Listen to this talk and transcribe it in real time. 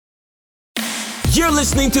You're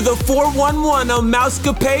listening to the 411 on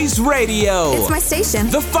Mousecapades Radio. It's my station.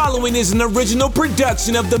 The following is an original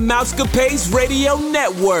production of the Mousecapades Radio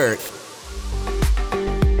Network.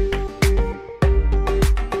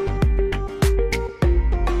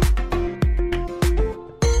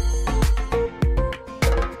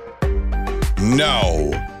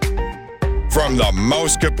 Now, from the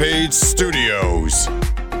Mousecapades Studios,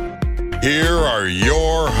 here are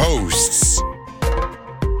your hosts.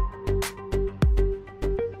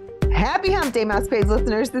 Happy Hump Day, Mousecapades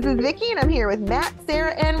listeners. This is Vicki, and I'm here with Matt,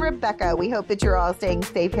 Sarah, and Rebecca. We hope that you're all staying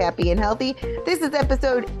safe, happy, and healthy. This is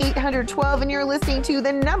episode 812, and you're listening to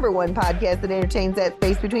the number one podcast that entertains that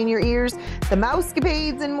space between your ears, the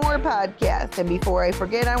Mousecapades and More podcast. And before I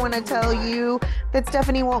forget, I want to tell you that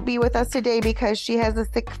Stephanie won't be with us today because she has a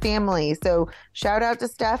sick family. So shout out to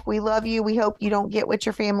Steph. We love you. We hope you don't get what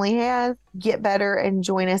your family has. Get better and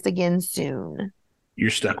join us again soon.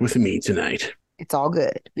 You're stuck with me tonight. It's all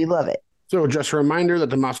good. We love it. So just a reminder that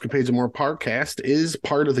the Mousecapades and More podcast is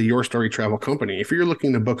part of the Your Story Travel Company. If you're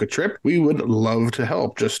looking to book a trip, we would love to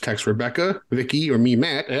help. Just text Rebecca, Vicky, or me,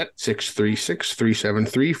 Matt, at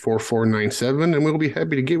 636-373-4497, and we'll be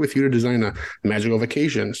happy to get with you to design a magical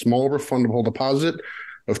vacation. Small refundable deposit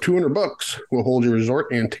of $200 will hold your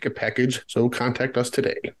resort and ticket package, so contact us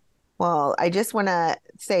today. Well, I just want to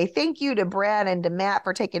say thank you to Brad and to Matt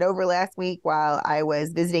for taking over last week while I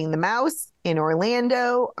was visiting the Mouse in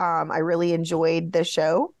Orlando. I really enjoyed the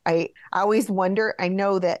show. I always wonder, I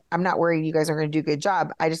know that I'm not worried you guys are going to do a good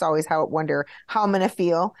job. I just always wonder how I'm going to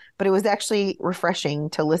feel. But it was actually refreshing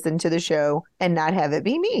to listen to the show and not have it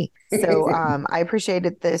be me. So I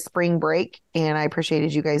appreciated the spring break, and I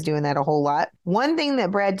appreciated you guys doing that a whole lot. One thing that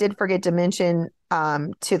Brad did forget to mention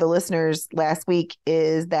to the listeners last week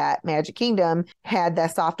is that Magic Kingdom had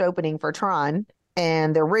that soft opening for Tron,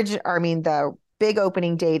 and the big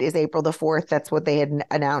opening date is April the 4th. That's what they had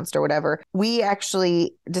announced or whatever. We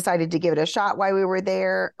actually decided to give it a shot while we were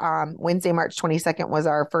there. Wednesday, March 22nd was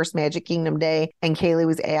our first Magic Kingdom day, and Kaylee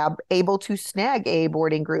was able to snag a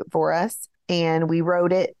boarding group for us, and we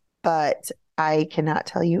rode it, but I cannot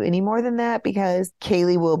tell you any more than that because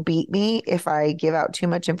Kaylee will beat me if I give out too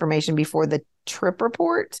much information before the trip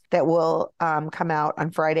report that will come out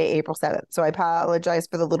on Friday, April 7th. So I apologize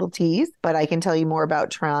for the little tease, but I can tell you more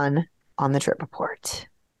about Tron on the trip report.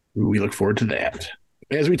 We look forward to that.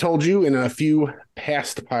 As we told you in a few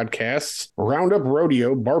past podcasts, Roundup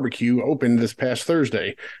Rodeo Barbecue opened this past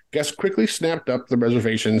Thursday. Guests quickly snapped up the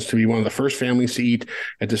reservations to be one of the first families to eat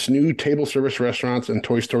at this new table service restaurant in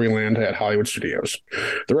Toy Story Land at Hollywood Studios.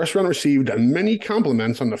 The restaurant received many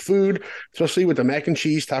compliments on the food, especially with the mac and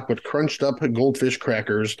cheese topped with crunched up goldfish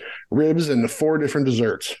crackers, ribs, and the 4 different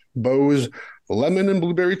desserts: Bo's lemon and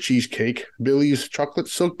blueberry cheesecake, Billy's chocolate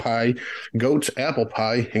silk pie, Goat's apple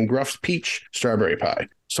pie, and Gruff's peach strawberry pie.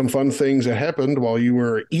 Some fun things that happened while you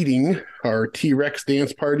were eating are T-Rex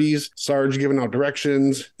dance parties, Sarge giving out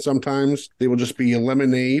directions. Sometimes they will just be a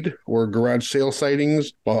lemonade or garage sale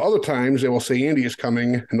sightings, while other times they will say Andy is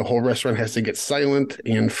coming and the whole restaurant has to get silent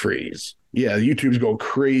and freeze. Yeah, YouTube's go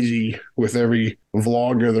crazy with every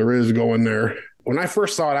vlogger there is going there. When I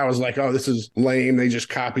first saw it, I was like, oh, this is lame. They just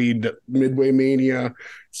copied Midway Mania,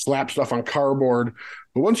 slapped stuff on cardboard.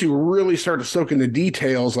 But once you really start to soak in the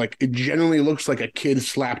details, like, it generally looks like a kid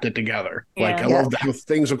slapped it together. Yeah. Like, I love how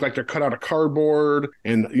things look like they're cut out of cardboard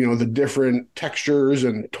and, you know, the different textures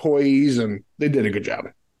and toys, and they did a good job.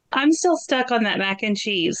 I'm still stuck on that mac and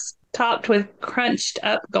cheese topped with crunched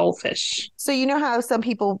up goldfish. So you know how some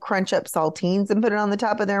people crunch up saltines and put it on the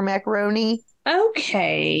top of their macaroni?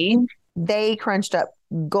 Okay. They crunched up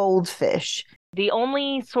goldfish. The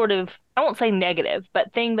only sort of, I won't say negative,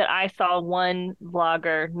 but thing that I saw one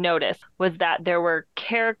vlogger notice was that there were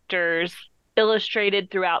characters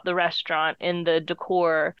illustrated throughout the restaurant in the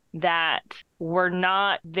decor that were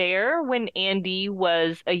not there when Andy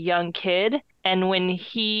was a young kid. And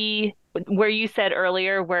where you said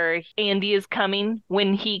earlier where Andy is coming,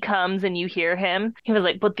 when he comes and you hear him, he was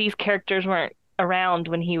like, but these characters weren't around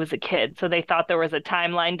when he was a kid, so they thought there was a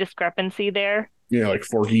timeline discrepancy there. Yeah, like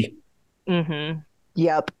Forky. Mm-hmm.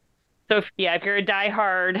 Yep. So if you're a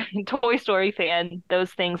diehard Toy Story fan,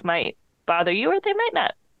 those things might bother you or they might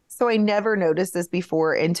not. So I never noticed this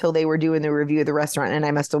before until they were doing the review of the restaurant, and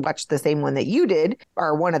I must have watched the same one that you did,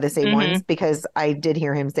 or one of the same ones, because I did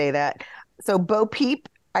hear him say that. So Bo Peep,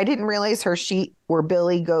 I didn't realize her sheep were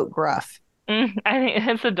Billy, Goat, Gruff. I think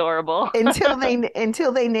it's adorable. until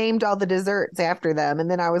they named all the desserts after them.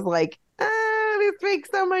 And then I was like, this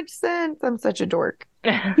makes so much sense. I'm such a dork.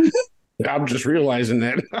 I'm just realizing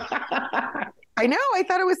that. I know. I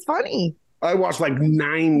thought it was funny. I watched like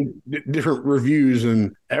 9 different reviews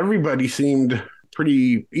and everybody seemed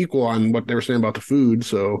pretty equal on what they were saying about the food.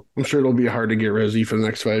 So I'm sure it'll be hard to get Resi for the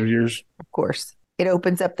next 5 years. Of course. It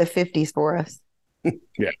opens up the 50s for us.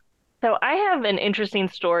 Yeah. So I have an interesting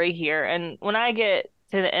story here, and when I get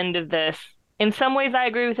to the end of this, in some ways I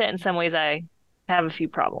agree with it, in some ways I have a few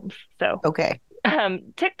problems. So Okay.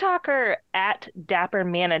 TikToker at Dapper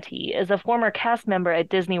Manatee is a former cast member at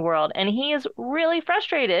Disney World, and he is really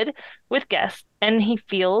frustrated with guests, and he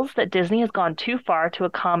feels that Disney has gone too far to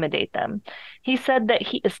accommodate them. He said that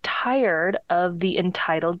he is tired of the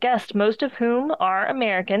entitled guests, most of whom are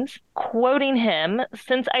Americans. Quoting him,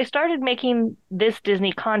 "Since I started making this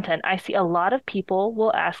Disney content, I see a lot of people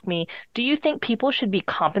will ask me, do you think people should be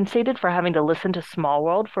compensated for having to listen to Small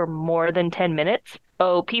World for more than 10 minutes?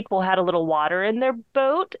 Oh, people had a little water in their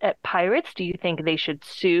boat at Pirates. Do you think they should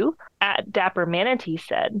sue?" At Dapper Manatee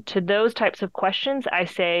said, "To those types of questions, I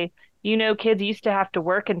say, you know, kids used to have to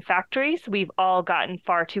work in factories. We've all gotten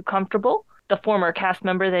far too comfortable." The former cast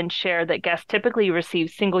member then shared that guests typically receive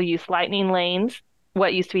single-use lightning lanes,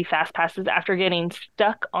 what used to be fast passes, after getting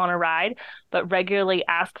stuck on a ride, but regularly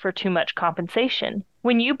ask for too much compensation.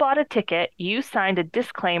 "When you bought a ticket, you signed a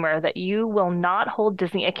disclaimer that you will not hold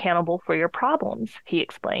Disney accountable for your problems," he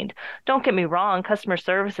explained. "Don't get me wrong, customer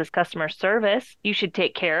service is customer service. You should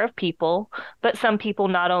take care of people, but some people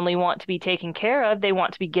not only want to be taken care of, they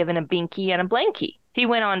want to be given a binky and a blankie." He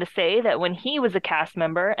went on to say that when he was a cast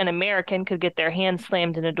member, an American could get their hand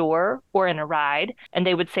slammed in a door or in a ride, and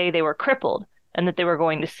they would say they were crippled and that they were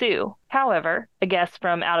going to sue. However, a guest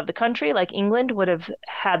from out of the country, like England, would have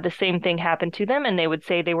had the same thing happen to them, and they would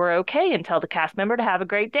say they were okay and tell the cast member to have a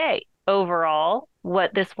great day. Overall,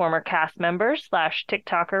 what this former cast member slash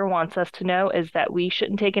TikToker wants us to know is that we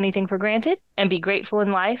shouldn't take anything for granted and be grateful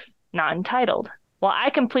in life, not entitled. Well,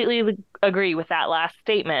 I completely agree with that last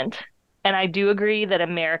statement. And I do agree that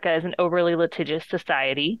America is an overly litigious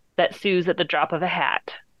society that sues at the drop of a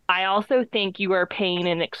hat. I also think you are paying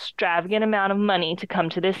an extravagant amount of money to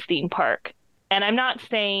come to this theme park. And I'm not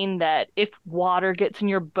saying that if water gets in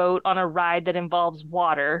your boat on a ride that involves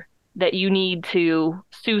water, that you need to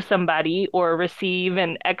sue somebody or receive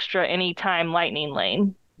an extra anytime lightning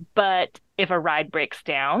lane. But if a ride breaks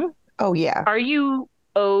down, Oh, yeah. are you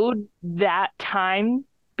owed that time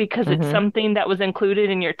because it's Mhm. something that was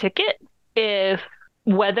included in your ticket? If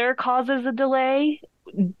weather causes a delay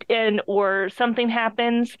and or something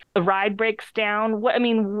happens, the ride breaks down,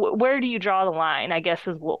 where do you draw the line, I guess,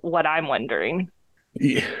 is what I'm wondering.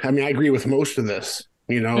 Yeah, I mean, I agree with most of this.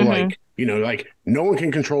 Mhm. Like no one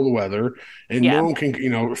can control the weather, and Yeah. no one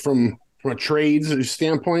can, from a trades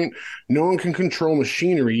standpoint, no one can control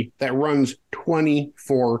machinery that runs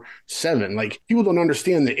 24/7. Like people don't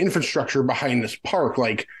understand the infrastructure behind this park.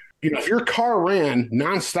 Like, if your car ran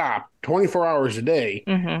nonstop 24 hours a day,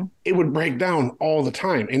 Mhm. it would break down all the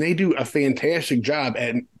time. And they do a fantastic job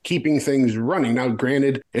at keeping things running. Now,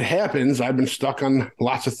 granted, it happens. I've been stuck on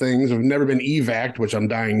lots of things. I've never been evac'd, which I'm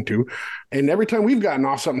dying to. And every time we've gotten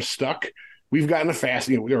off something stuck, we've gotten a fast,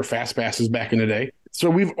 there were fast passes back in the day.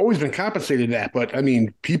 So we've always been compensated that. But I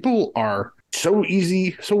mean, people are so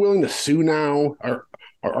willing to sue now, or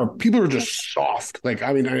people are just soft. Like,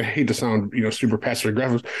 I mean, I hate to sound, super passive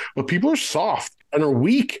aggressive, but people are soft and are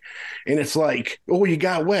weak. And it's like, oh, you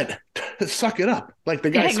got wet. Suck it up. Like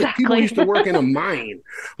the guy said, people Exactly. used to work in a mine.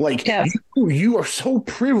 Like, Yeah. you are so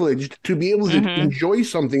privileged to be able to Mhm. enjoy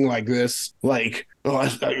something like this. Like, oh,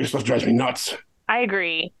 that drives me nuts. I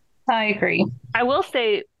agree. I agree. I will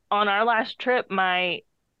say on our last trip, my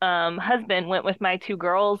husband went with my two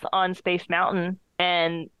girls on Space Mountain,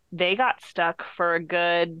 and they got stuck for a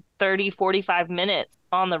good 30, 45 minutes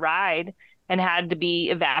on the ride and had to be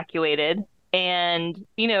evacuated. And,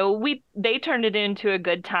 they turned it into a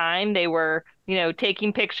good time. They were,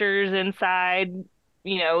 taking pictures inside.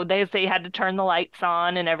 They had to turn the lights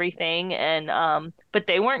on and everything. And, but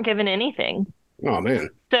they weren't given anything. Oh, man.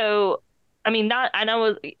 So, I mean, not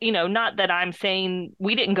that I'm saying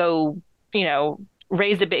we didn't go,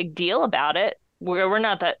 raise a big deal about it. We're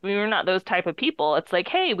not those type of people. It's like,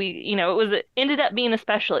 hey, it ended up being a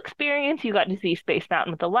special experience. You got to see Space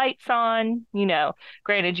Mountain with the lights on.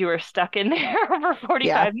 Granted, you were stuck in there for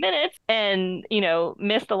 45 minutes and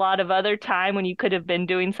missed a lot of other time when you could have been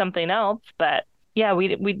doing something else. But yeah,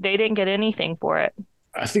 they didn't get anything for it.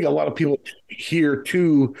 I think a lot of people here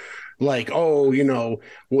too, like, oh,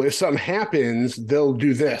 well, if something happens, they'll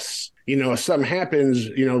do this. If something happens,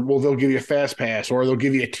 well, they'll give you a fast pass or they'll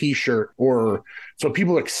give you a T-shirt. Or so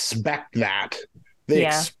people expect that. They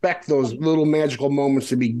expect those little magical moments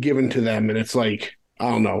to be given to them. And it's like, I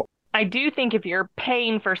don't know. I do think if you're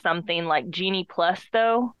paying for something like Genie Plus,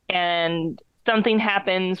 though, and something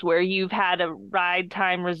happens where you've had a ride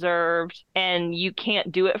time reserved and you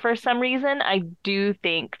can't do it for some reason, I do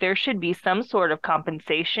think there should be some sort of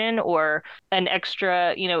compensation or an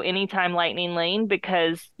extra, anytime lightning lane,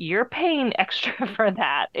 because you're paying extra for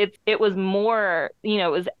that. It was more,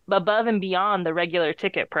 it was above and beyond the regular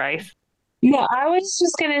ticket price. Yeah, I was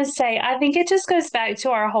just going to say, I think it just goes back to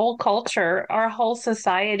our whole culture, our whole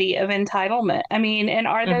society of entitlement. I mean, and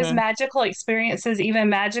are those magical experiences even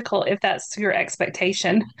magical if that's your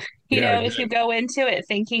expectation? If you go into it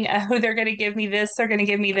thinking, oh, they're going to give me this, they're going to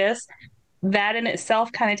give me this, that in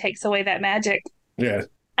itself kind of takes away that magic. Yeah.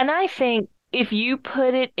 And I think if you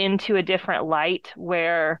put it into a different light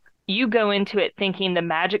where you go into it thinking the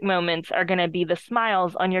magic moments are going to be the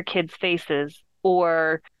smiles on your kids' faces,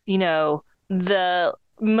 or, the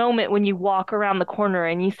moment when you walk around the corner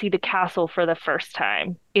and you see the castle for the first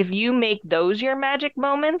time. If you make those your magic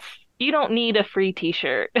moments, you don't need a free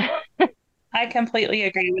t-shirt. I completely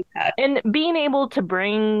agree with that. And being able to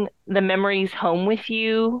bring the memories home with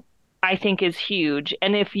you, I think is huge.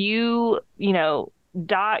 And if you,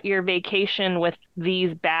 dot your vacation with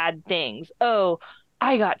these bad things. Oh,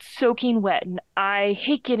 I got soaking wet and I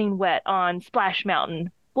hate getting wet on Splash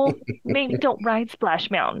Mountain. Well, maybe don't ride Splash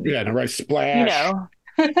Mountain. Yeah, to ride Splash.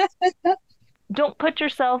 Don't put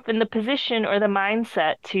yourself in the position or the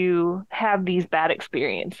mindset to have these bad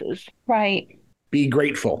experiences. Right. Be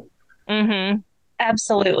grateful. Mm-hmm.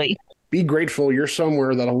 Absolutely. Be grateful you're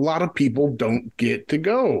somewhere that a lot of people don't get to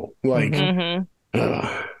go. Like,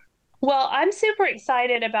 Well, I'm super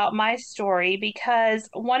excited about my story because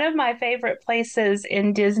one of my favorite places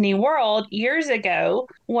in Disney World years ago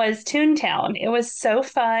was Toontown. It was so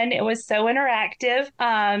fun. It was so interactive.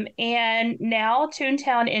 And now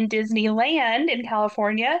Toontown in Disneyland in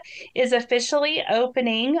California is officially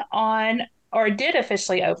opening did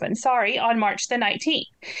officially open, on March the 19th.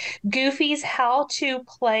 Goofy's How to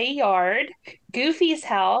Play Yard, Goofy's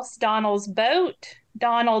House, Donald's Boat,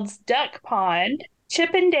 Donald's Duck Pond,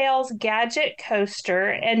 Chippendale's Gadget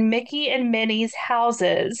Coaster, and Mickey and Minnie's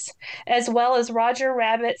Houses, as well as Roger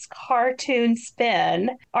Rabbit's Cartoon Spin,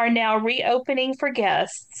 are now reopening for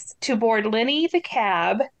guests to board Lenny the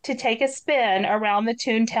Cab to take a spin around the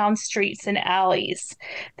Toontown streets and alleys.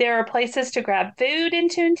 There are places to grab food in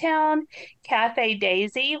Toontown, Cafe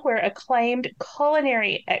Daisy, where acclaimed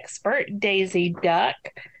culinary expert Daisy Duck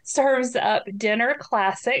serves up dinner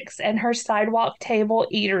classics and her sidewalk table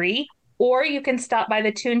eatery. Or you can stop by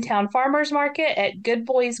the Toontown Farmers Market at Good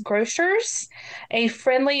Boys Grocers, a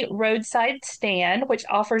friendly roadside stand which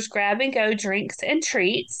offers grab-and-go drinks and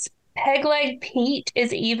treats. Pegleg Pete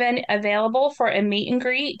is even available for a meet and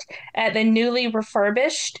greet at the newly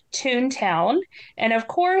refurbished Toontown. And of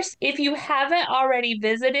course, if you haven't already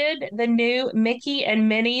visited the new Mickey and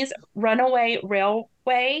Minnie's Runaway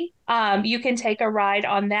Railway, you can take a ride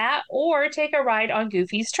on that or take a ride on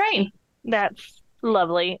Goofy's train. That's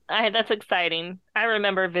lovely. That's exciting. I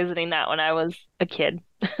remember visiting that when I was a kid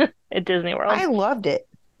at Disney World. I loved it.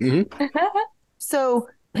 Mm-hmm. So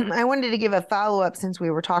I wanted to give a follow-up since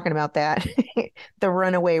we were talking about that. The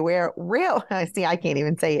Runaway Rail. See, I can't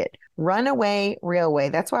even say it. Runaway Railway.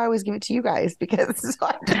 That's why I always give it to you guys, because it's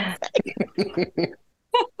hard to say.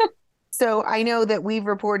 So I know that we've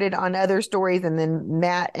reported on other stories, and then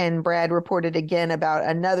Matt and Brad reported again about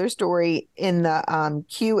another story in the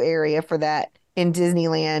queue area for that in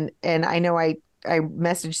Disneyland. And I know I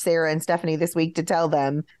messaged Sarah and Stephanie this week to tell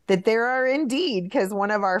them that there are indeed, because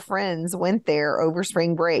one of our friends went there over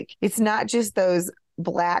spring break. It's not just those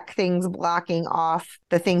black things blocking off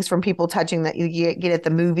the things from people touching that you get at the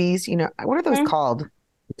movies. What are those called?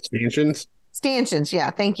 Stanchions. Stanchions. Yeah,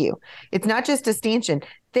 thank you. It's not just a stanchion.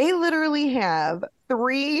 They literally have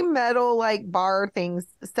 3 metal bar things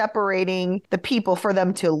separating the people for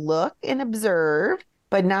them to look and observe,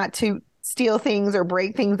 but not to steal things or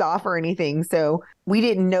break things off or anything. So we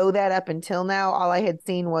didn't know that up until now. All I had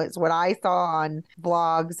seen was what I saw on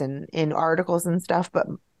blogs and in articles and stuff. But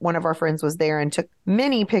one of our friends was there and took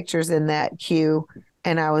many pictures in that queue.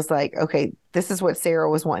 And I was like, okay, this is what Sarah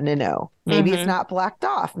was wanting to know. Maybe it's not blocked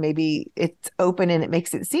off. Maybe it's open and it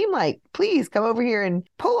makes it seem like, please come over here and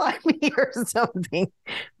pull on me or something.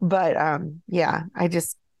 But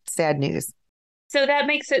sad news. So that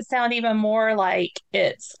makes it sound even more like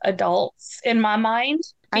it's adults in my mind.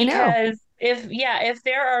 I know. Because if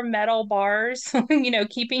there are metal bars,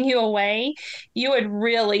 keeping you away, you would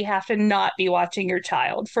really have to not be watching your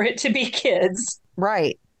child for it to be kids.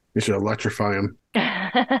 Right. You should electrify them.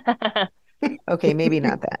 Okay, maybe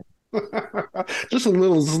not that. Just a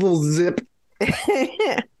little zip.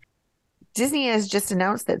 Disney has just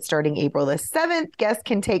announced that starting April the 7th, guests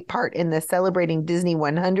can take part in the Celebrating Disney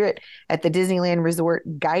 100 at the Disneyland Resort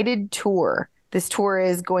guided tour. This tour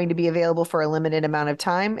is going to be available for a limited amount of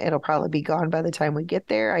time. It'll probably be gone by the time we get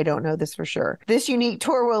there. I don't know this for sure. This unique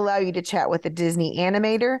tour will allow you to chat with a Disney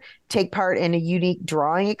animator, take part in a unique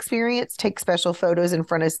drawing experience, take special photos in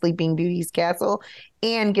front of Sleeping Beauty's castle,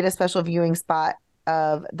 and get a special viewing spot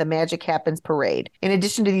of the Magic Happens parade. In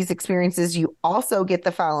addition to these experiences, you also get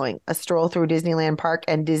the following: a stroll through Disneyland Park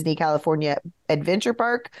and Disney California Adventure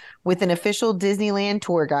Park with an official Disneyland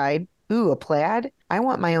tour guide. Ooh, a plaid? I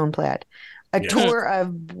want my own plaid. A tour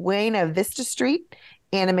of Buena Vista Street,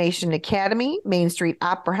 Animation Academy, Main Street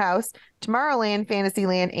Opera House, Tomorrowland,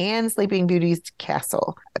 Fantasyland, and Sleeping Beauty's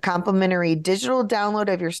castle. A complimentary digital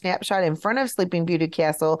download of your snapshot in front of Sleeping Beauty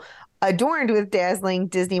Castle, adorned with dazzling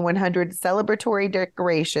Disney 100 celebratory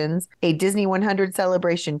decorations, a Disney 100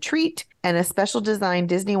 celebration treat, and a special designed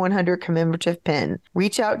Disney 100 commemorative pin.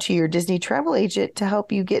 Reach out to your Disney travel agent to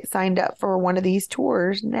help you get signed up for one of these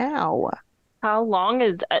tours now. How long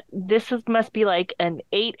is this? Must be like an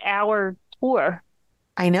 8-hour tour.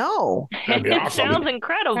 I know. That'd be It awesome. sounds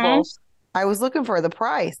incredible. I was looking for the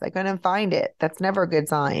price. I couldn't find it. That's never a good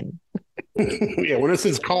sign. Yeah, when it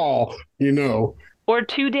says call, you know. Or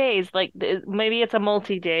 2 days. Like maybe it's a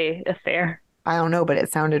multi-day affair. I don't know, but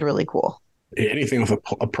it sounded really cool. Yeah, anything with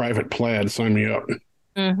a private plaid, sign me up.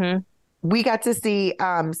 Mm-hmm. We got to see,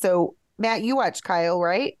 so Matt, you watched Kyle,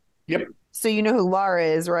 right? Yep. So you know who Laura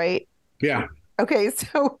is, right? Yeah. Okay,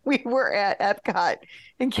 so we were at Epcot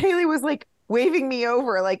and Kaylee was like waving me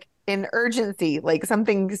over like in urgency, like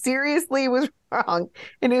something seriously was wrong.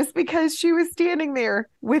 And it was because she was standing there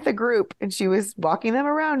with a group and she was walking them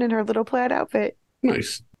around in her little plaid outfit.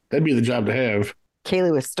 Nice. That'd be the job to have.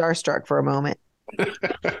 Kaylee was starstruck for a moment.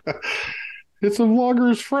 It's a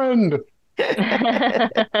vlogger's friend.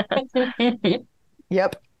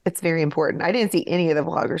 Yep, it's very important. I didn't see any of the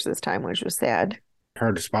vloggers this time, which was sad.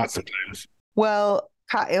 Hard to spot sometimes. Well,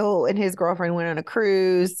 Kyle and his girlfriend went on a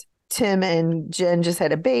cruise. Tim and Jen just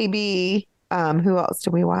had a baby. Who else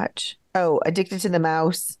did we watch? Oh, Addicted to the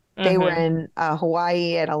Mouse. They were in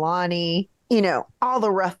Hawaii at Alani. You know,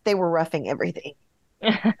 they were roughing everything.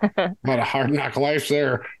 A lot of hard knock life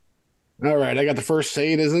there. All right, I got the first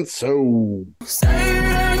Say It Isn't So.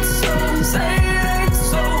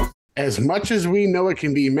 As much as we know it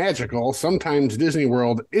can be magical, sometimes Disney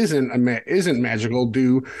World isn't magical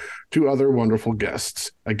due to other wonderful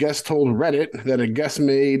guests. A guest told Reddit that a guest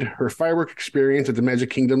made her firework experience at the Magic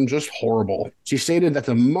Kingdom just horrible. She stated that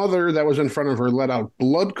the mother that was in front of her let out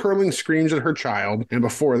blood-curdling screams at her child, and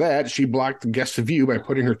before that, she blocked the guest's view by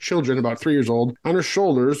putting her children, about 3 years old, on her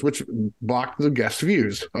shoulders, which blocked the guest's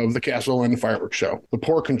views of the castle and the fireworks show. The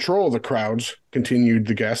poor control of the crowds, continued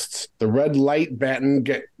the guests. The red light batten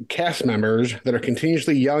cast members that are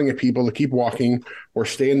continuously yelling at people to keep walking or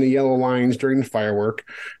stay in the yellow lines during the firework.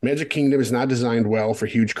 Magic Kingdom is not designed well for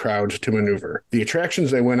huge crowds to maneuver. The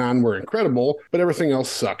attractions they went on were incredible, but everything else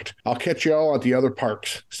sucked. I'll catch y'all at the other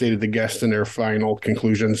parks, stated the guests in their final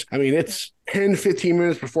conclusions. I mean, it's 10, 15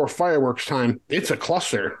 minutes before fireworks time. It's a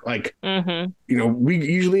cluster. Like, you know, we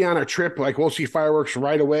usually on a trip, like we'll see fireworks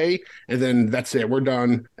right away and then that's it. We're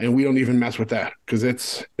done. And we don't even mess with that because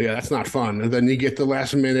that's not fun. And then you get the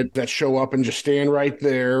last minute that show up and just stand right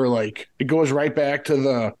there. Like it goes right back to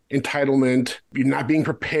the entitlement, you're not being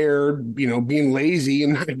prepared, you know, being lazy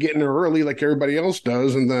and not getting there early like everybody else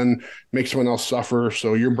does, and then make someone else suffer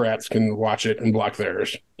so your brats can watch it and block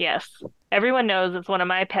theirs. Yes. Everyone knows it's one of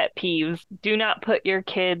my pet peeves. Do not put your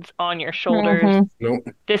kids on your shoulders. Nope.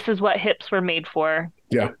 This is what hips were made for.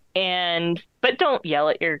 Yeah. But don't yell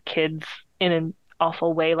at your kids in an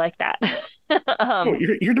awful way like that.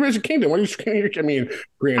 You're the Magic Kingdom. What are you? I mean,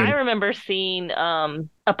 granted. I remember seeing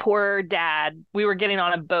a poor dad. We were getting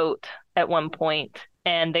on a boat at one point,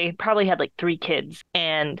 and they probably had like 3 kids,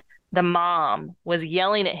 and the mom was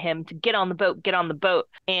yelling at him to get on the boat,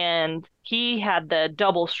 and he had the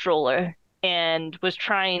double stroller and was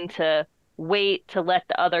trying to wait to let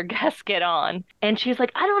the other guests get on. And she's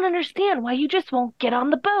like, I don't understand why you just won't get on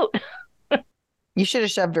the boat. You should have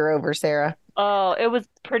shoved her over, Sarah. Oh, it was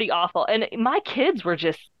pretty awful. And my kids were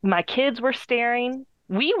staring.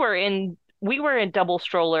 We were in double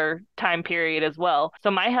stroller time period as well. So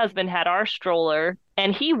my husband had our stroller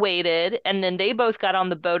and he waited, and then they both got on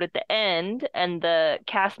the boat at the end, and the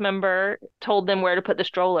cast member told them where to put the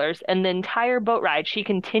strollers, and the entire boat ride she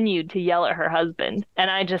continued to yell at her husband. And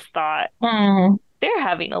I just thought, they're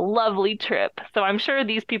having a lovely trip. So I'm sure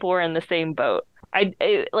these people were in the same boat.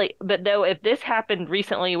 But though if this happened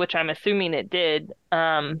recently, which I'm assuming it did,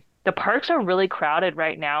 The parks are really crowded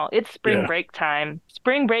right now. It's spring break time.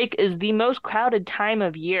 Spring break is the most crowded time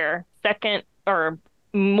of year, second or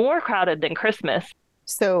more crowded than Christmas.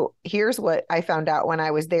 So here's what I found out when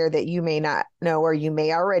I was there that you may not know or you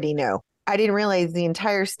may already know. I didn't realize the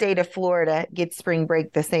entire state of Florida gets spring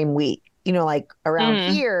break the same week. You know, like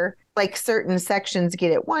around here, like certain sections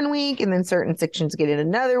get it one week and then certain sections get it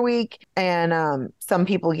another week. And some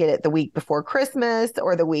people get it the week before Christmas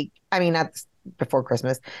or not before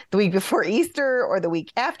Christmas, the week before Easter or the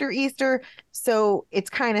week after Easter. So it's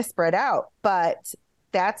kind of spread out. But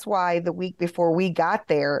that's why the week before we got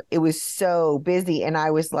there, it was so busy. And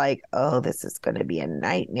I was like, oh, this is going to be a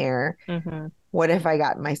nightmare. Mm-hmm. What have I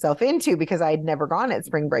gotten myself into? Because I'd never gone at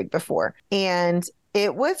spring break before. And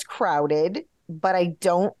it was crowded, but I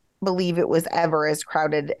don't believe it was ever as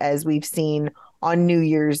crowded as we've seen on New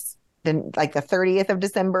Year's, like the 30th of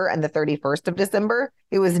December and the 31st of December.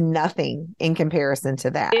 It was nothing in comparison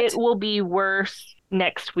to that. It will be worse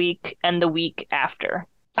next week and the week after.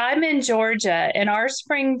 I'm in Georgia and our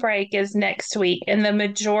spring break is next week, and the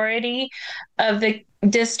majority of the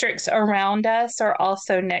districts around us are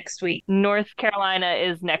also next week. North Carolina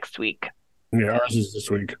is next week. Yeah, ours is this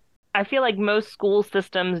week. I feel like most school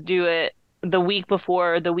systems do it the week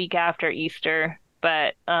before, or the week after Easter.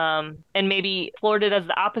 But, and maybe Florida does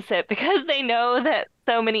the opposite because they know that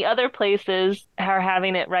so many other places are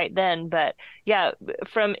having it right then. But yeah,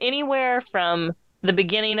 from anywhere from the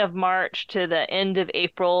beginning of March to the end of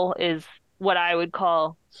April is what I would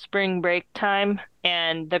call spring break time.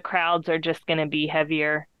 And the crowds are just going to be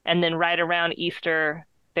heavier. And then right around Easter,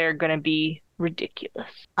 they're going to be ridiculous.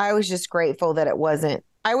 I was just grateful that it wasn't.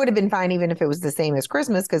 I would have been fine even if it was the same as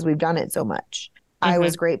Christmas because we've done it so much. Mm-hmm. I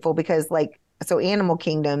was grateful because so Animal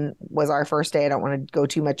Kingdom was our first day. I don't want to go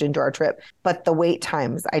too much into our trip, but the wait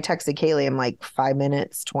times, I texted Kaylee, I'm like 5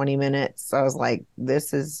 minutes, 20 minutes. So I was like,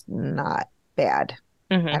 this is not bad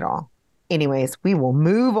at all. Anyways, we will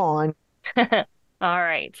move on. All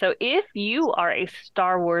right. So if you are a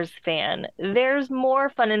Star Wars fan, there's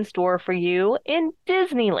more fun in store for you in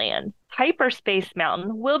Disneyland. Hyperspace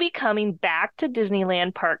Mountain will be coming back to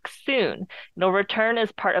Disneyland Park soon. It'll return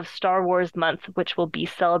as part of Star Wars Month, which will be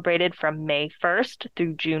celebrated from May 1st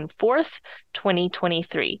through June 4th,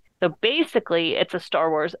 2023. So basically, it's a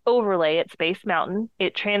Star Wars overlay at Space Mountain.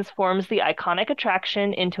 It transforms the iconic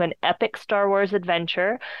attraction into an epic Star Wars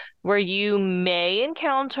adventure where you may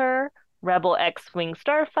encounter Rebel X-Wing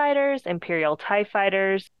starfighters, Imperial TIE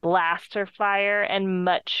fighters, blaster fire, and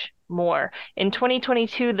much more. In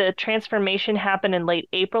 2022, the transformation happened in late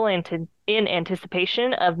April in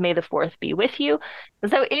anticipation of May the 4th be with you.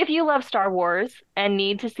 So if you love Star Wars and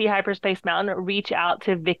need to see Hyperspace Mountain, reach out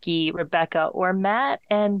to Vicky, Rebecca, or Matt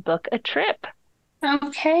and book a trip.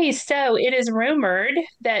 Okay, so it is rumored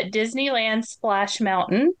that Disneyland Splash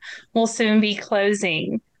Mountain will soon be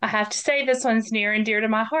closing. I have to say this one's near and dear to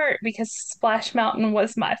my heart because Splash Mountain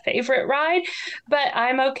was my favorite ride, but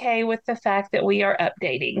I'm okay with the fact that we are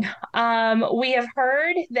updating. We have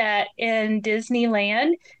heard that in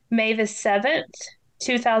Disneyland, May the 7th,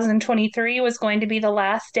 2023 was going to be the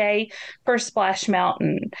last day for Splash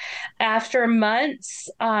Mountain. After months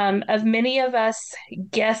of many of us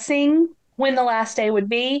guessing when the last day would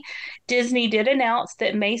be, Disney did announce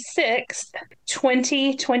that May 6th,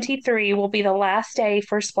 2023 will be the last day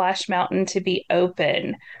for Splash Mountain to be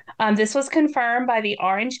open. This was confirmed by the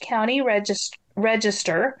Orange County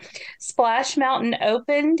Register. Splash Mountain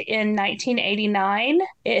opened in 1989.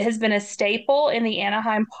 It has been a staple in the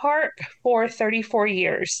Anaheim Park for 34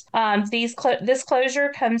 years. This closure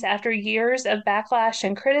comes after years of backlash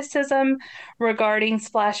and criticism regarding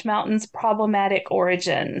Splash Mountain's problematic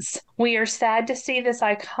origins. We are sad to see this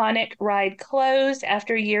iconic ride close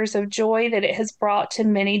after years of joy that it has brought to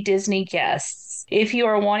many Disney guests. If you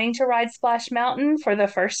are wanting to ride Splash Mountain for the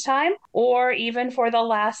first time or even for the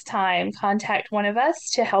last time, contact one of us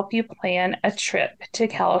to help you plan a trip to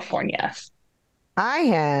California. I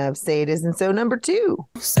have Say It Isn't So number 2.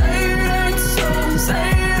 Say it ain't so,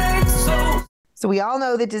 say it ain't so. So we all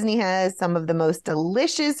know that Disney has some of the most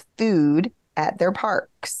delicious food at their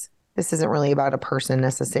parks. This isn't really about a person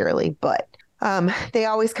necessarily, but they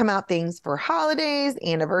always come out things for holidays,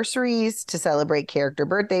 anniversaries, to celebrate character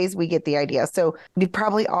birthdays. We get the idea. So we've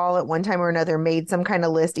probably all at one time or another made some kind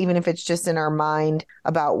of list, even if it's just in our mind,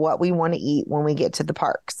 about what we want to eat when we get to the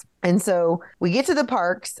parks. And so we get to the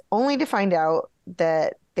parks only to find out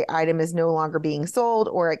that the item is no longer being sold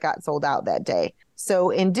or it got sold out that day.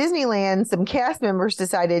 So in Disneyland, some cast members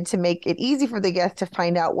decided to make it easy for the guests to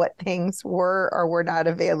find out what things were or were not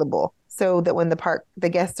available, so that when the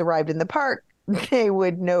guests arrived in the park, they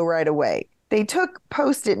would know right away. They took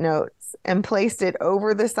Post-it notes and placed it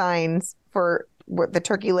over the signs for the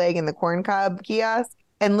turkey leg and the corn cob kiosk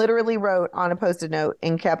and literally wrote on a Post-it note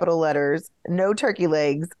in capital letters, no turkey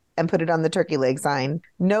legs, and put it on the turkey leg sign.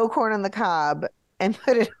 No corn on the cob, and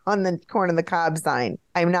put it on the corn on the cob sign.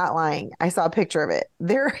 I'm not lying. I saw a picture of it.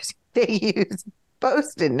 They used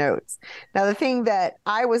Post-it notes. Now, the thing that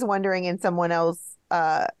I was wondering and someone else,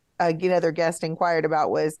 another guest inquired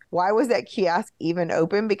about was, why was that kiosk even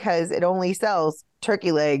open? Because it only sells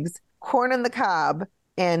turkey legs, corn on the cob,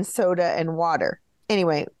 and soda and water.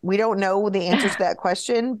 Anyway, we don't know the answer to that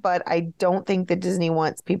question, but I don't think that Disney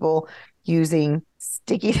wants people using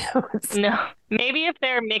sticky notes. No, maybe if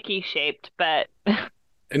they're Mickey shaped, but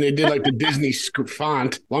And they did like the Disney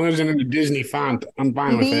font. As long as it's in the Disney font, I'm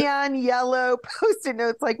fine with it. Neon yellow Post-it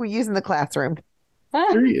notes like we use in the classroom.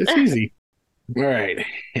 It's easy. All right.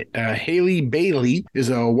 Haley Bailey is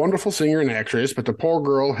a wonderful singer and actress, but the poor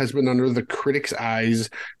girl has been under the critics' eyes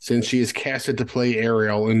since she is casted to play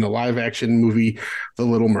Ariel in the live-action movie The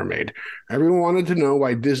Little Mermaid. Everyone wanted to know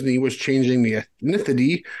why Disney was changing the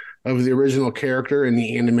ethnicity of the original character in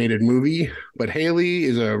the animated movie, but Haley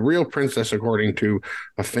is a real princess, according to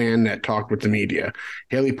a fan that talked with the media.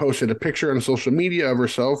 Haley posted a picture on social media of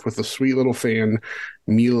herself with a sweet little fan,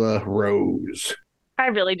 Mila Rose. I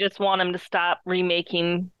really just want them to stop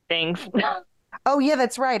remaking things. Oh, yeah,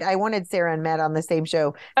 that's right. I wanted Sarah and Matt on the same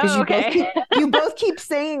show because you both keep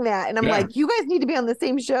saying that. And I'm like, you guys need to be on the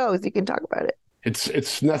same show so you can talk about it.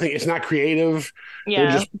 It's nothing. It's not creative.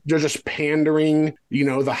 Yeah. They're just pandering,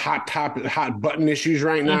 the hot button issues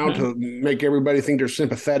right now to make everybody think they're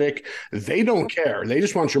sympathetic. They don't care. They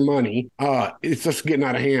just want your money. It's just getting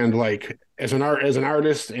out of hand. Like as an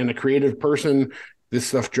artist and a creative person, this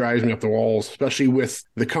stuff drives me up the walls, especially with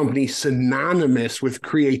the company synonymous with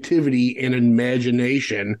creativity and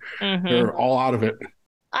imagination. They're all out of it.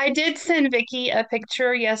 I did send Vicky a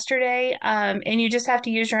picture yesterday, and you just have to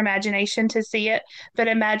use your imagination to see it. But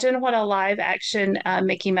imagine what a live action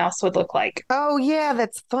Mickey Mouse would look like. Oh, yeah,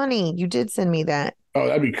 that's funny. You did send me that. Oh,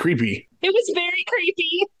 that'd be creepy. It was very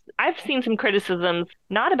creepy. I've seen some criticisms,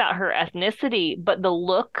 not about her ethnicity, but the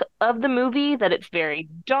look of the movie, that it's very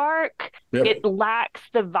dark. Yep. It lacks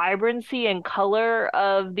the vibrancy and color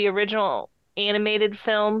of the original animated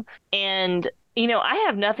film. And I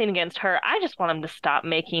have nothing against her. I just want them to stop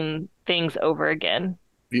making things over again.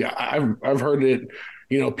 Yeah, I've heard it.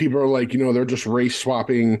 People are like, they're just race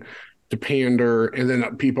swapping to pander, and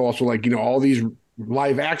then people also like, all these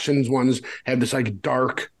live actions ones have this like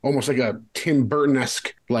dark, almost like a Tim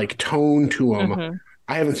Burton-esque like tone to them.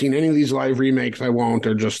 I haven't seen any of these live remakes. I won't.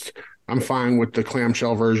 I'm fine with the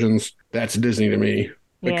clamshell versions. That's Disney to me.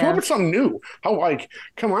 Like, come up with something new.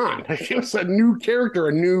 Come on, give us a new character,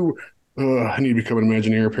 a new. I need to become an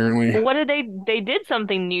Imagineer, apparently. What did they did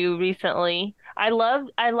something new recently. I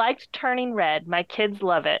liked Turning Red. My kids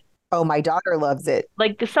love it. Oh, my daughter loves it.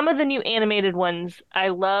 Like some of the new animated ones, I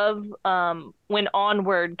love when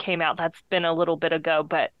Onward came out. That's been a little bit ago,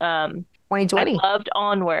 but 2020. I loved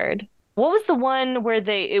Onward. What was the one where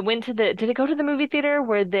did it go to the movie theater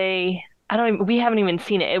where we haven't even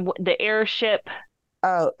seen it. The airship.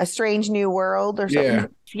 Oh, A Strange New World or something. Yeah.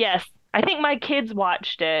 Yes. I think my kids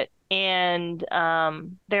watched it. And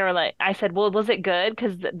they were like, I said, well, was it good?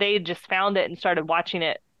 Because they just found it and started watching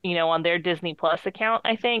it, on their Disney Plus account,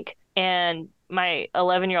 I think. And my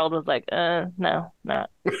 11-year-old was like, no, not.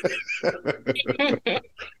 That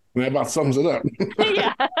about sums it up.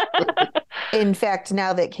 Yeah. In fact,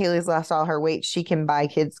 now that Kaylee's lost all her weight, she can buy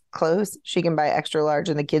kids' clothes. She can buy extra large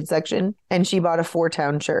in the kids section. And she bought a Four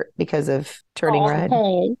Town shirt because of Turning Red.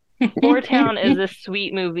 Four Town is a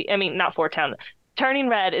sweet movie. I mean, not Four Town. Turning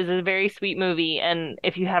Red is a very sweet movie, and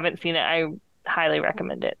if you haven't seen it, I highly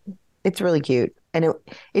recommend it. It's really cute, and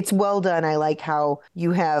it's well done. I like how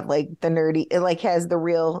you have like the nerdy. It like has the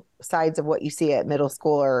real sides of what you see at middle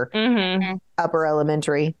school or upper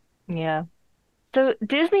elementary. Yeah. So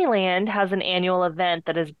Disneyland has an annual event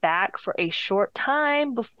that is back for a short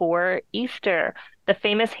time before Easter. The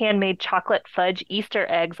famous handmade chocolate fudge Easter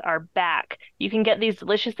eggs are back. You can get these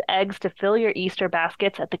delicious eggs to fill your Easter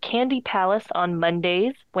baskets at the Candy Palace on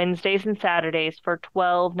Mondays, Wednesdays, and Saturdays for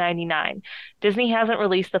 $12.99. Disney hasn't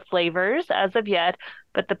released the flavors as of yet,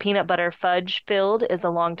 but the peanut butter fudge filled is a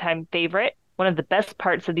longtime favorite. One of the best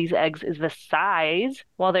parts of these eggs is the size.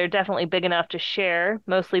 While they're definitely big enough to share,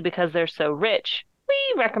 mostly because they're so rich,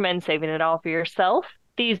 we recommend saving it all for yourself.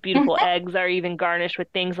 These beautiful eggs are even garnished with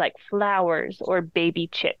things like flowers or baby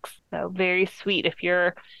chicks. So very sweet. If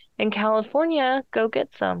you're in California, go get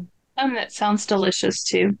some. That sounds delicious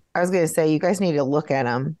too. I was going to say, you guys need to look at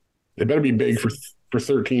them. They better be big for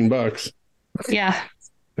 $13. Yeah.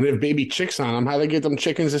 And if baby chicks on them, how they get them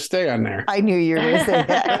chickens to stay on there? I knew you were going to say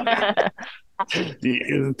that.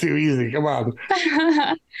 It's too easy. Come on.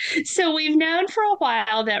 So we've known for a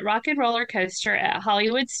while that Rock and Roller Coaster at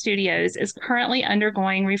Hollywood Studios is currently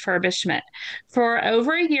undergoing refurbishment. For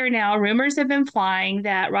over a year now, rumors have been flying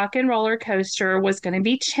that Rock and Roller Coaster was going to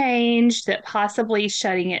be changed, that possibly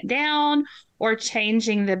shutting it down or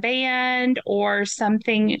changing the band or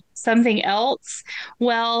something else.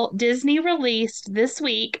 Well, Disney released this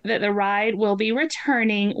week that the ride will be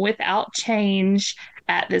returning without change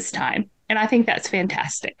at this time. And I think that's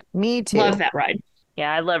fantastic. Me too. Love that ride.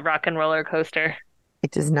 Yeah, I love Rock and Roller Coaster.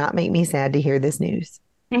 It does not make me sad to hear this news.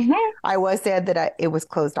 Mm-hmm. I was sad that it was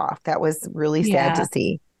closed off. That was really sad to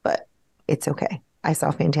see, but it's okay. I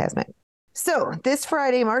saw Fantasmic. So this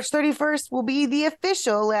Friday, March 31st, will be the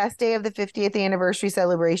official last day of the 50th anniversary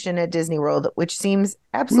celebration at Disney World, which seems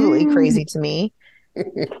absolutely crazy to me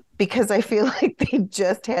because I feel like they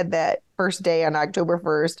just had that first day on October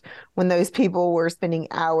 1st when those people were spending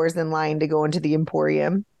hours in line to go into the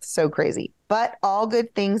Emporium. So crazy. But all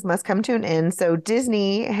good things must come to an end. So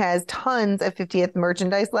Disney has tons of 50th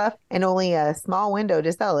merchandise left and only a small window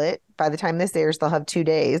to sell it. By the time this airs, they'll have 2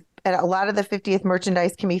 days. And a lot of the 50th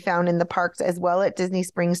merchandise can be found in the parks as well at Disney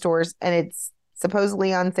Spring stores. And it's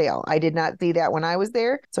supposedly on sale. I did not see that when I was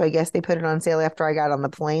there. So I guess they put it on sale after I got on the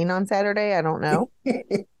plane on Saturday. I don't know.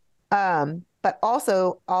 But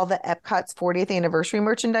also all the Epcot's 40th anniversary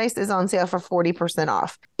merchandise is on sale for 40%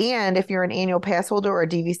 off. And if you're an annual pass holder or a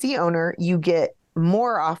DVC owner, you get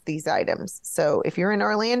more off these items. So if you're in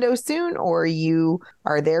Orlando soon or you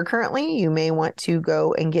are there currently, you may want to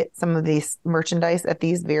go and get some of these merchandise at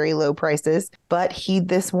these very low prices. But heed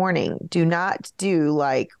this warning. Do not do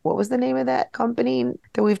like, what was the name of that company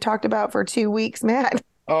that we've talked about for 2 weeks, Matt?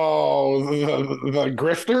 Oh, the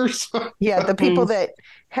grifters? Yeah, the people that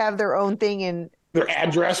have their own thing and their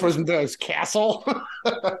address was the castle.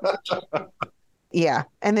 yeah,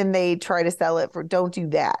 and then they try to sell it for, don't do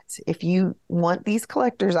that. If you want these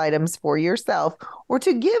collector's items for yourself or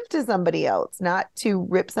to give to somebody else, not to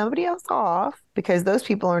rip somebody else off, because those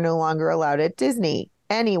people are no longer allowed at Disney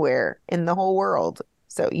anywhere in the whole world.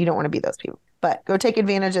 So you don't want to be those people. But go take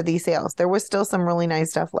advantage of these sales. There was still some really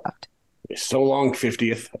nice stuff left. So long,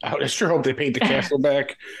 50th. I sure hope they paint the castle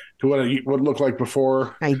back to what it would look like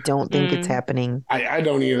before. I don't think it's happening. I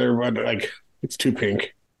don't either, but like it's too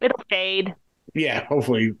pink. It'll fade. Yeah,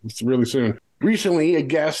 hopefully it's really soon. Recently, a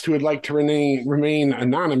guest who would like to remain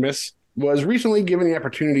anonymous was recently given the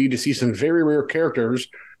opportunity to see some very rare characters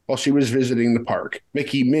while she was visiting the park.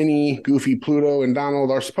 Mickey, Minnie, Goofy, Pluto, and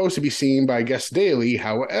Donald are supposed to be seen by guests daily.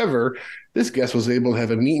 However, this guest was able to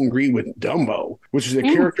have a meet and greet with Dumbo, which is a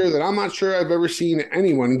character that I'm not sure I've ever seen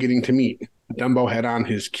anyone getting to meet. Dumbo had on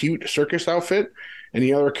his cute circus outfit, and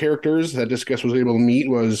the other characters that this guest was able to meet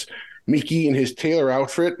was Mickey in his tailor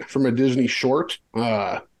outfit from a Disney short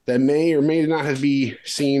that may or may not have been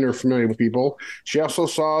seen or familiar with people. She also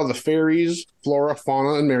saw the fairies, Flora,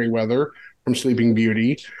 Fauna, and Merryweather from Sleeping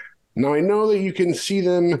Beauty. Now, I know that you can see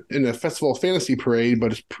them in the Festival Fantasy Parade,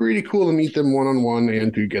 but it's pretty cool to meet them one-on-one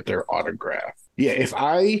and to get their autograph. Yeah, if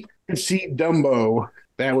I could see Dumbo,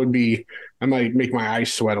 that would be, I might make my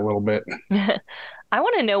eyes sweat a little bit. I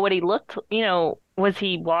want to know what he looked, was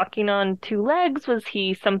he walking on 2 legs? Was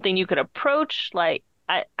he something you could approach? Like,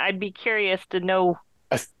 I'd be curious to know.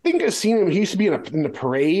 I think I've seen him. He used to be in the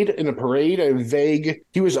parade. A vague.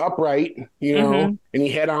 He was upright, and he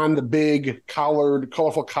had on the big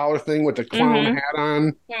colorful collar thing with the clown hat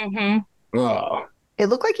on. Oh. It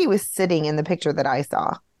looked like he was sitting in the picture that I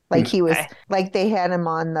saw. Like he was, like they had him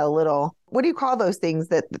on the little, what do you call those things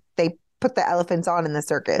that they put the elephants on in the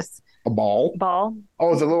circus? A ball? Ball?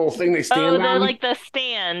 Oh, the little thing they stand on? Like the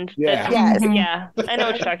stand. Yeah. Yes. Yeah, I know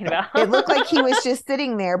what you're talking about. It looked like he was just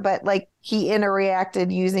sitting there, but like he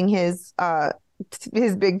interacted using his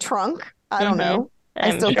big trunk. I don't know.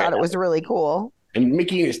 I still thought it was really cool. And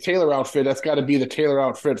Mickey in his tailor outfit, that's got to be the tailor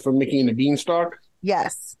outfit from Mickey and the Beanstalk?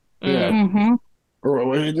 Yes. Yeah.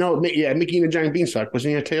 Or no, Mickey and the Giant Beanstalk.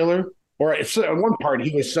 Wasn't he a tailor? Or at one part,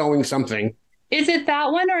 he was sewing something. Is it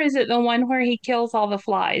that one or is it the one where he kills all the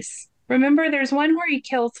flies? Remember, there's one where he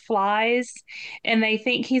kills flies and they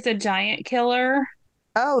think he's a giant killer.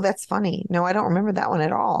 Oh, that's funny. No, I don't remember that one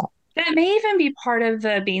at all. That may even be part of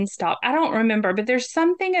the Beanstalk. I don't remember, but there's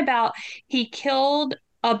something about he killed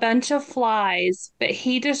a bunch of flies, but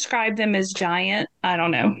he described them as giant. I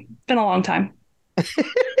don't know. It's been a long time.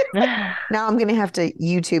 Now I'm going to have to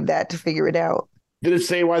YouTube that to figure it out. Did it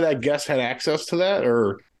say why that guest had access to that,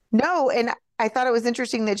 or? No, and I thought it was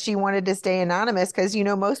interesting that she wanted to stay anonymous because,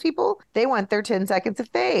 most people, they want their 10 seconds of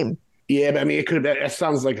fame. Yeah, but I mean, it could have been, that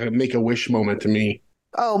sounds like a Make-A-Wish moment to me.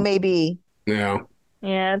 Oh, maybe. Yeah.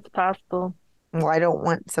 Yeah, it's possible. Well, I don't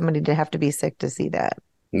want somebody to have to be sick to see that.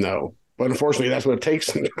 No. But unfortunately, that's what it takes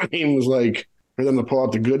sometimes, like, for them to pull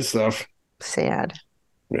out the good stuff. Sad.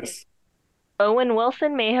 Yes. Owen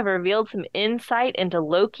Wilson may have revealed some insight into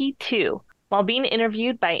Loki too. While being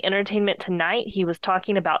interviewed by Entertainment Tonight, he was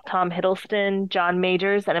talking about Tom Hiddleston, John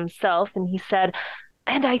Majors, and himself, and he said,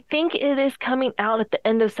 "And I think it is coming out at the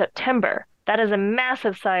end of September. That is a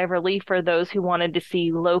massive sigh of relief for those who wanted to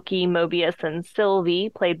see Loki, Mobius, and Sylvie,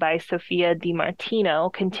 played by Sophia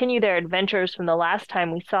DiMartino, continue their adventures from the last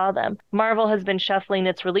time we saw them. Marvel has been shuffling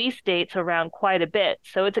its release dates around quite a bit,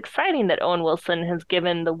 so it's exciting that Owen Wilson has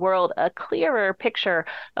given the world a clearer picture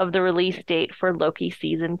of the release date for Loki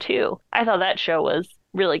Season 2. I thought that show was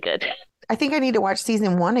really good. I think I need to watch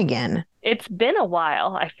season 1 again. It's been a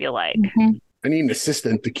while, I feel like. Mm-hmm. I need an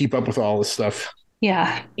assistant to keep up with all this stuff.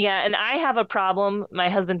 Yeah. Yeah, and I have a problem. My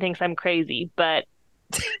husband thinks I'm crazy, but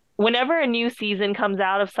whenever a new season comes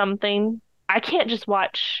out of something, I can't just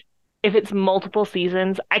watch, if it's multiple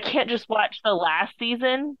seasons, I can't just watch the last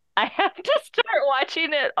season. I have to start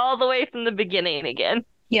watching it all the way from the beginning again.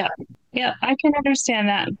 Yeah. Yeah, I can understand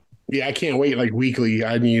that. Yeah, I can't wait like weekly.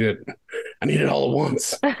 I need it. I need it all at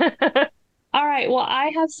once. All right. Well,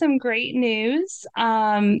 I have some great news.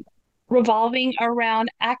 Revolving around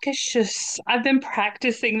Akashus. I've been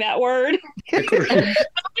practicing that word. I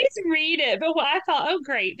always read it, but I thought, oh,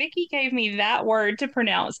 great. Vicky gave me that word to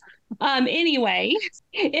pronounce. Anyway,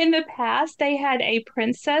 in the past, they had a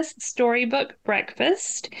princess storybook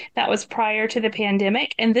breakfast that was prior to the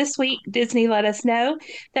pandemic. And this week, Disney let us know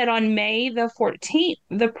that on May the 14th,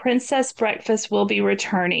 the princess breakfast will be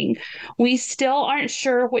returning. We still aren't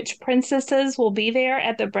sure which princesses will be there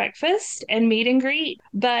at the breakfast and meet and greet,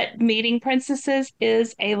 but meeting princesses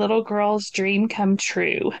is a little girl's dream come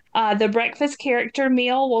true. The breakfast character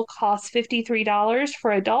meal will cost $53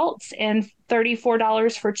 for adults and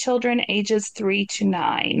 $34 for children ages 3 to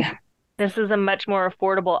 9. This is a much more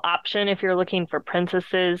affordable option if you're looking for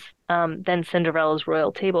princesses than Cinderella's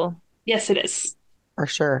royal table. Yes, it is. For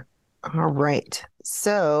sure. All right.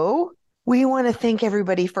 So we want to thank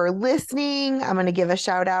everybody for listening. I'm going to give a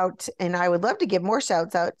shout out, and I would love to give more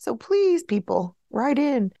shouts out. So please, people, write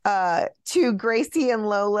in to Gracie and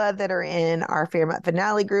Lola that are in our Fairmont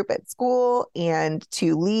Finale group at school, and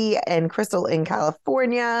to Lee and Crystal in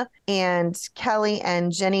California, and Kelly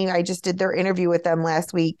and Jenny. I just did their interview with them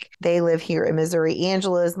last week. They live here in Missouri.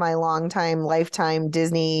 Angela is my longtime, lifetime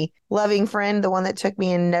Disney loving friend, the one that took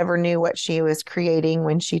me and never knew what she was creating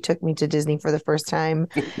when she took me to Disney for the first time.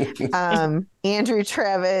 Andrew,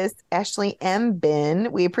 Travis, Ashley, M. Ben.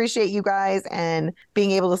 We appreciate you guys and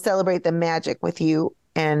being able to celebrate the magic with you,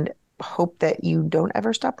 and hope that you don't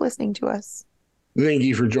ever stop listening to us. Thank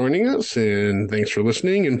you for joining us, and thanks for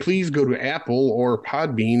listening. And please go to Apple or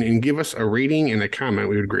Podbean and give us a rating and a comment.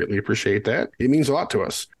 We would greatly appreciate that. It means a lot to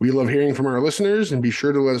us. We love hearing from our listeners, and be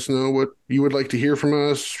sure to let us know what you would like to hear from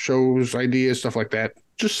us, shows, ideas, stuff like that.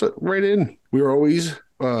 Just write in. We are always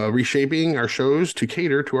reshaping our shows to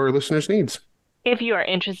cater to our listeners' needs. If you are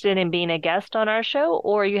interested in being a guest on our show,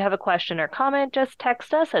 or you have a question or comment, just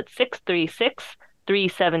text us at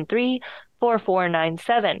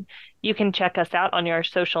 636-373-4497. You can check us out on your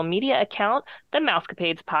social media account, The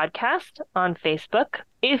Mousecapades Podcast, on Facebook.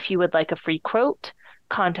 If you would like a free quote,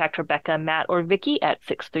 contact Rebecca, Matt, or Vicky at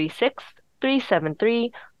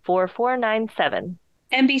 636-373-4497.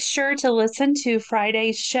 And be sure to listen to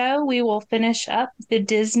Friday's show. We will finish up the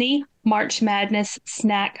Disney March Madness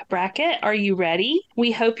snack bracket. Are you ready?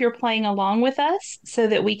 We hope you're playing along with us so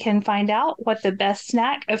that we can find out what the best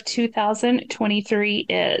snack of 2023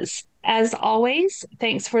 is. As always,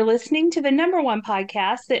 thanks for listening to the #1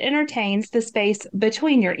 podcast that entertains the space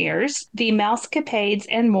between your ears, the Mousecapades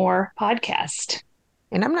and More podcast.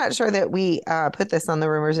 And I'm not sure that we put this on the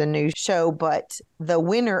Rumors and News show, but the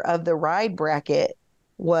winner of the ride bracket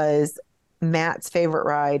was Matt's favorite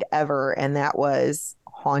ride ever, and that was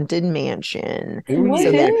Haunted Mansion. So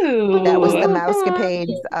that was the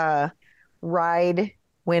Mousecapades ride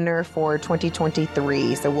winner for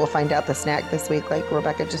 2023. So we'll find out the snack this week, like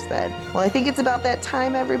Rebecca just said. Well, I think it's about that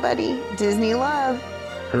time, everybody. Disney love.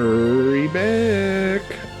 Hurry back.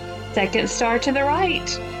 Second star to the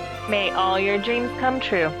right. May all your dreams come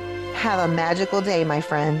true. Have a magical day, my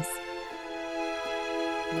friends.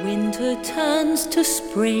 Winter turns to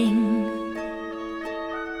spring.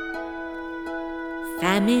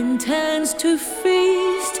 Famine turns to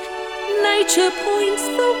feast. Nature points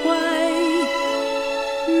the way.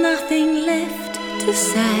 Nothing left to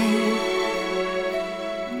say.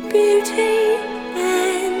 Beauty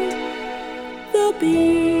and the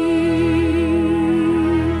Beast.